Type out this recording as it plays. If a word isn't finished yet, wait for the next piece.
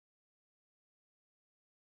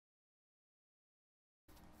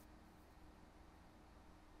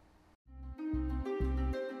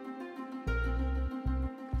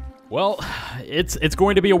Well, it's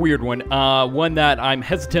going to be a weird one. One that I'm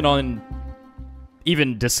hesitant on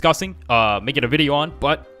even discussing, making a video on.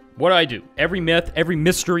 But what do? Every myth, every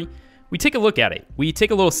mystery, we take a look at it. We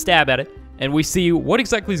take a little stab at it, and we see what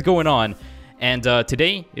exactly is going on. And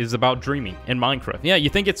today is about dreaming in Minecraft. Yeah, you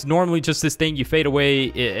think it's normally just this thing, you fade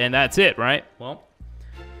away, and that's it, right? Well,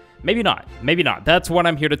 maybe not. Maybe not. That's what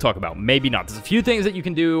I'm here to talk about. Maybe not. There's a few things that you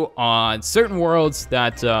can do on certain worlds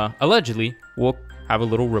that allegedly will have a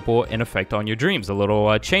little ripple and effect on your dreams, a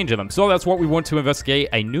little change in them. So that's what we want to investigate.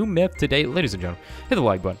 A new myth today. Ladies and gentlemen, hit the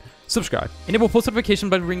like button, subscribe, enable post notification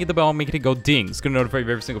by ringing the bell and making it go ding. It's going to notify you of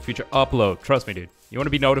every single future upload. Trust me, dude. You want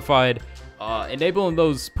to be notified. Enabling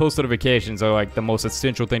those post notifications are like the most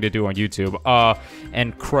essential thing to do on YouTube.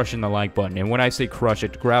 And crushing the like button. And when I say crush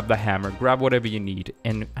it, grab the hammer, grab whatever you need,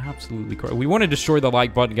 and absolutely crush. We want to destroy the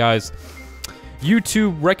like button, guys.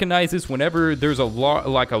 YouTube recognizes whenever there's a lot,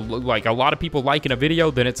 like a lot of people liking a video,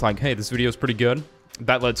 then it's like, hey, this video is pretty good.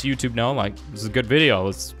 That lets YouTube know, like, this is a good video.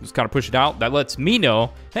 Let's kind of push it out. That lets me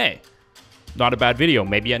know, hey, not a bad video.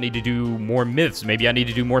 Maybe I need to do more myths. Maybe I need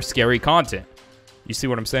to do more scary content. You see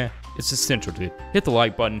what I'm saying? It's essential to hit the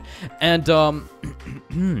like button. And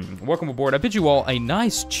welcome aboard. I bid you all a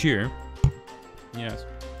nice cheer. Yes.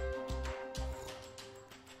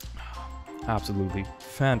 Absolutely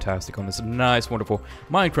fantastic on this nice, wonderful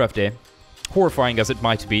Minecraft day. Horrifying as it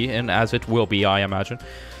might be, and as it will be, I imagine.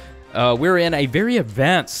 We're in a very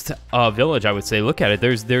advanced village, I would say. Look at it.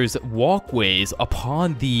 There's walkways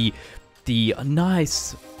upon the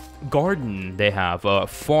nice garden they have,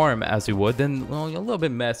 farm as you would. Then, well, a little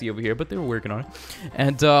bit messy over here, but they're working on it.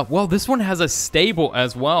 And well, this one has a stable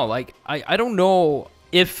as well. Like, I don't know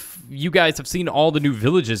if you guys have seen all the new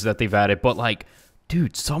villages that they've added, but like,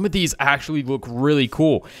 dude, some of these actually look really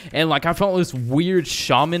cool. And like, I found this weird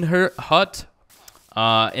shaman hut,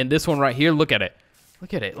 and this one right here. Look at it.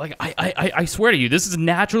 Look at it. Like, I swear to you, this is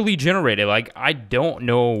naturally generated. Like, I don't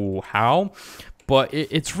know how, but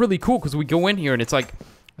it's really cool because we go in here and it's like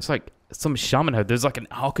some shaman hut. There's like an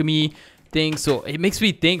alchemy thing, so it makes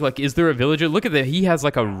me think, like, is there a villager? Look at that. He has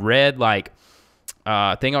like a red like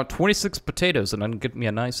thing on 26 potatoes, and then get me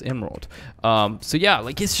a nice emerald. So yeah,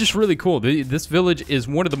 like, it's just really cool. This village is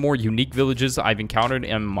one of the more unique villages I've encountered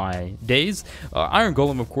in my days. Iron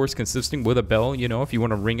Golem, of course, consisting with a bell, you know, if you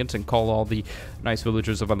want to ring it and call all the nice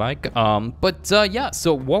villagers of alike. Yeah,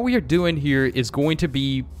 so what we are doing here is going to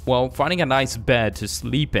be, well, finding a nice bed to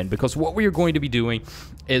sleep in, because what we are going to be doing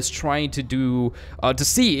is trying to do, to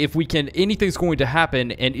see if anything's going to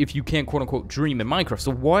happen, and if you can, quote unquote, dream in Minecraft.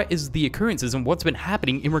 So what is the occurrences and what's been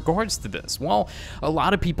happening in regards to this? Well, a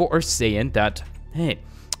lot of people are saying that, hey,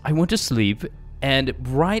 I went to sleep, and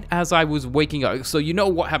right as I was waking up, so you know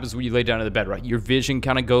what happens when you lay down in the bed, right? Your vision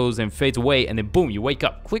kind of goes and fades away, and then boom, you wake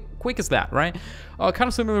up. Quick as that, right? Kind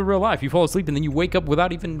of similar to real life. You fall asleep, and then you wake up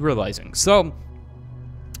without even realizing. So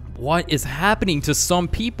what is happening to some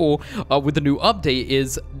people with the new update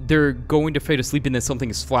is they're going to fade asleep, and then something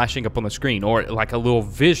is flashing up on the screen, or like a little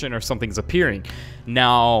vision or something's appearing.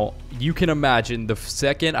 Now, you can imagine the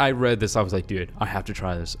second I read this, I was like, dude, I have to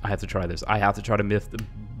try this. I have to try this. I have to try to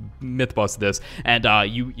myth bust this. And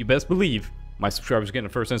you best believe my subscribers are getting a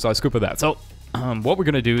first inside scoop of that. So what we're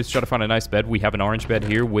gonna do is try to find a nice bed. We have an orange bed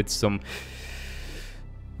here with some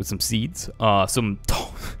seeds, some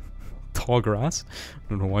tall grass.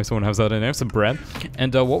 I don't know why someone has that in there. Some bread.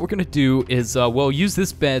 And what we're gonna do is well, use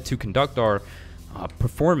this bed to conduct our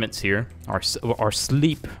performance here, our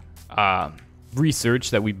sleep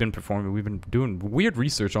research that we've been performing. We've been doing weird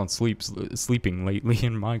research on sleeping lately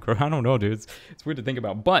in Minecraft. I don't know, dude. It's weird to think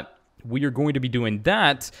about, but we are going to be doing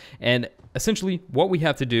that. And essentially, what we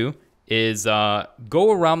have to do is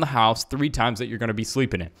go around the house 3 times that you're going to be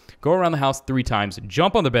sleeping in. Go around the house 3 times,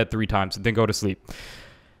 jump on the bed 3 times, and then go to sleep.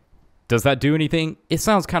 Does that do anything? It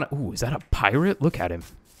sounds kind of... Ooh, is that a pirate? Look at him.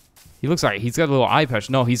 He looks like he's got a little eye patch.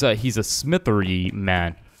 No, he's a smithery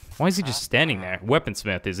man. Why is he just standing there?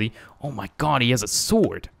 Weaponsmith, is he? Oh my god, he has a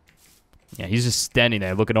sword. Yeah, he's just standing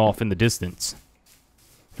there looking off in the distance.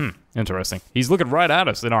 Interesting. He's looking right at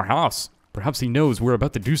us in our house. Perhaps he knows we're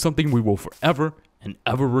about to do something we will forever and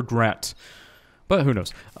ever regret. But who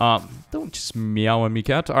knows? Don't just meow at me,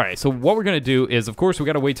 cat. Alright, so what we're going to do is, of course, we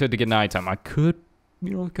got to wait till to get nighttime. I could,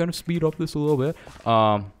 you know, kind of speed up this a little bit.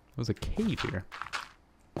 There's a cave here.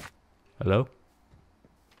 Hello?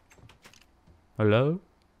 Hello?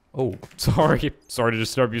 Oh, sorry. Sorry to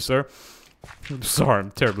disturb you, sir. I'm sorry.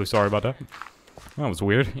 I'm terribly sorry about that. That was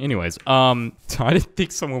weird. Anyways, I didn't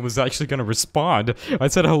think someone was actually going to respond. I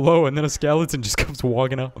said hello, and then a skeleton just comes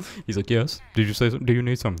walking out. He's like, yes? Did you say something? Do you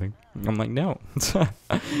need something? I'm like, no.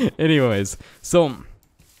 Anyways, so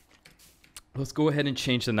let's go ahead and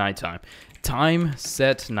change the nighttime. Time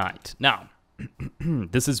set night. Now,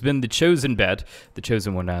 this has been the chosen bed, the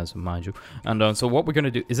chosen one, as mind you. And so what we're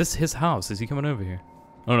gonna do, is this his house? Is he coming over here?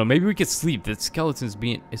 I don't know, maybe we could sleep. The skeleton's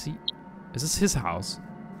being, is this his house?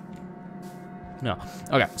 No.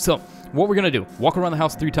 Okay, so what we're gonna do, walk around the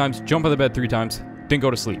house 3 times, jump out of the bed 3 times, then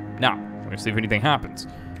go to sleep. Now, we're gonna see if anything happens.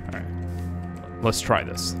 All right, let's try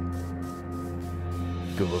this.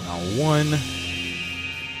 Go on 1.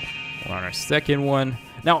 We're on our second one.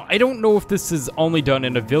 Now, I don't know if this is only done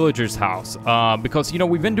in a villager's house, because, you know,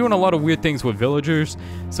 we've been doing a lot of weird things with villagers,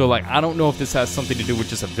 so, like, I don't know if this has something to do with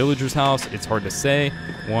just a villager's house. It's hard to say.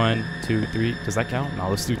 1, 2, 3. Does that count? No,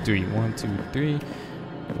 let's do 3. 1, 2, 3.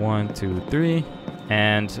 1, 2, 3.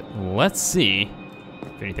 And let's see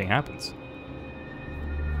if anything happens.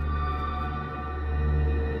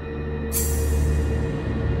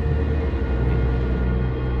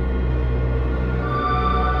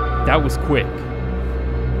 That was quick.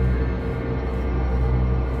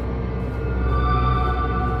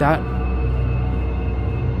 That.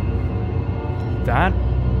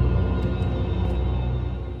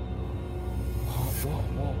 Whoa.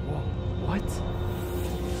 What?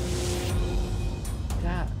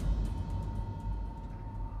 That.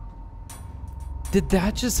 Did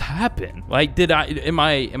that just happen? Like, am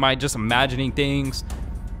I just imagining things?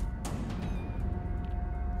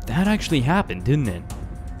 That actually happened, didn't it?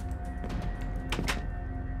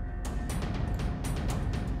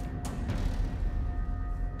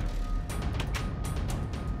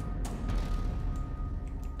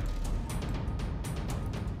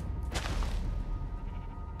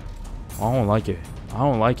 I don't like it. I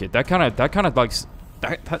don't like it. That kind of like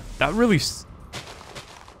that really.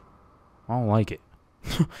 I don't like it.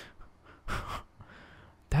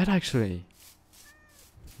 That actually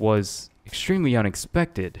was extremely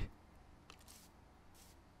unexpected.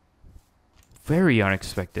 Very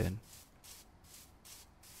unexpected.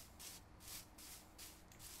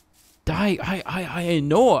 I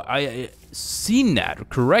know I seen that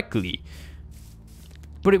correctly,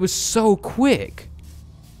 but it was so quick.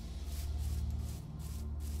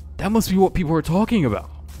 That must be what people are talking about.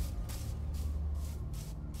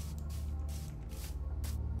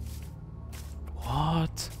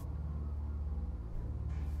 What?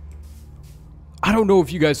 I don't know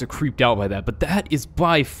if you guys are creeped out by that, but that is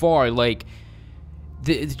by far, like,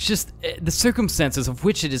 the circumstances of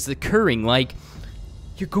which it is occurring. Like,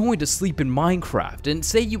 you're going to sleep in Minecraft, and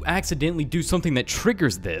say you accidentally do something that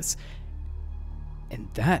triggers this, and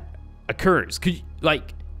that occurs. Could you,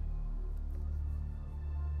 like...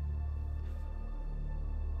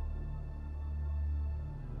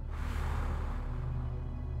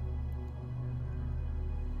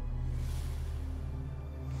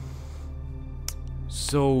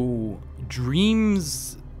 So,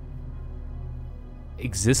 dreams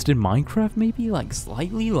exist in Minecraft, maybe? Like,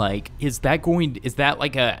 slightly? Like, is that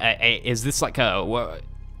like is this like a, what?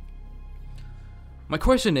 My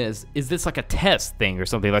question is this like a test thing or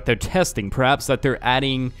something? Like, they're testing, perhaps that they're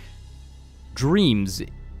adding dreams,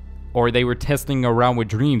 or they were testing around with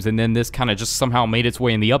dreams, and then this kind of just somehow made its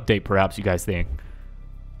way in the update, perhaps, you guys think?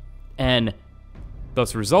 And...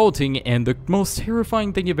 thus resulting in the most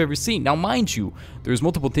terrifying thing you've ever seen. Now, mind you, there's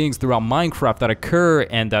multiple things throughout Minecraft that occur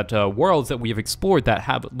and that worlds that we have explored that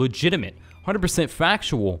have legitimate, 100%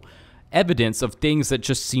 factual evidence of things that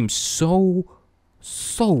just seem so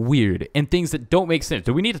weird and things that don't make sense.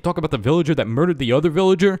 Do we need to talk about the villager that murdered the other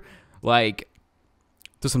villager? Like,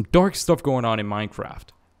 there's some dark stuff going on in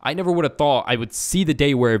Minecraft. I never would have thought I would see the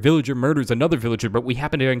day where a villager murders another villager, but we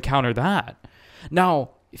happen to encounter that.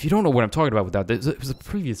 Now, if you don't know what I'm talking about with that, it was a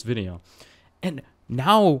previous video. And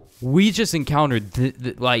now we just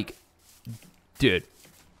encountered, like, dude,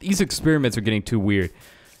 these experiments are getting too weird.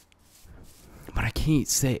 But I can't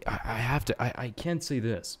say, I can say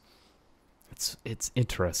this. It's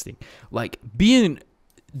interesting. Like, being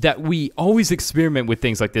that we always experiment with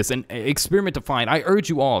things like this and experiment to find, I urge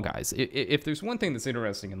you all, guys, if there's one thing that's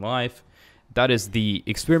interesting in life, that is the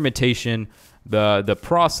experimentation, the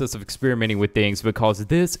process of experimenting with things, because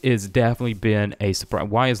this has definitely been a surprise.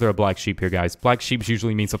 Why is there a black sheep here, guys? Black sheep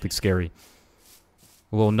usually mean something scary.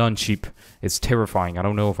 A little nun sheep is terrifying. I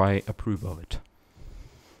don't know if I approve of it.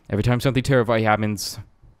 Every time something terrifying happens,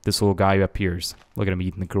 this little guy appears. Look at him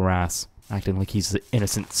eating the grass, acting like he's an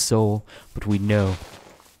innocent soul, but we know.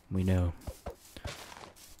 We know.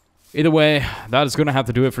 Either way, that is going to have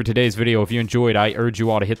to do it for today's video. If you enjoyed, I urge you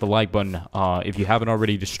all to hit the like button. If you haven't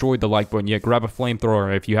already destroyed the like button yet, grab a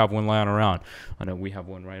flamethrower if you have one lying around. I know we have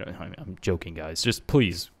one right. I'm joking, guys. Just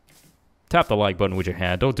please tap the like button with your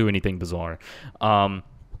hand. Don't do anything bizarre.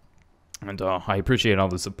 And I appreciate all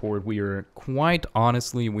the support. We are, quite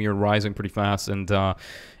honestly, we are rising pretty fast, and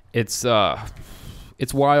it's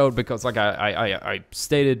wild because, like I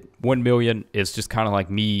stated, 1 million is just kind of like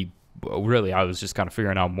me. Really, I was just kind of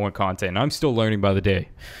figuring out more content, and I'm still learning by the day.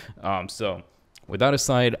 So with that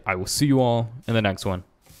aside, I will see you all in the next one.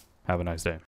 Have a nice day.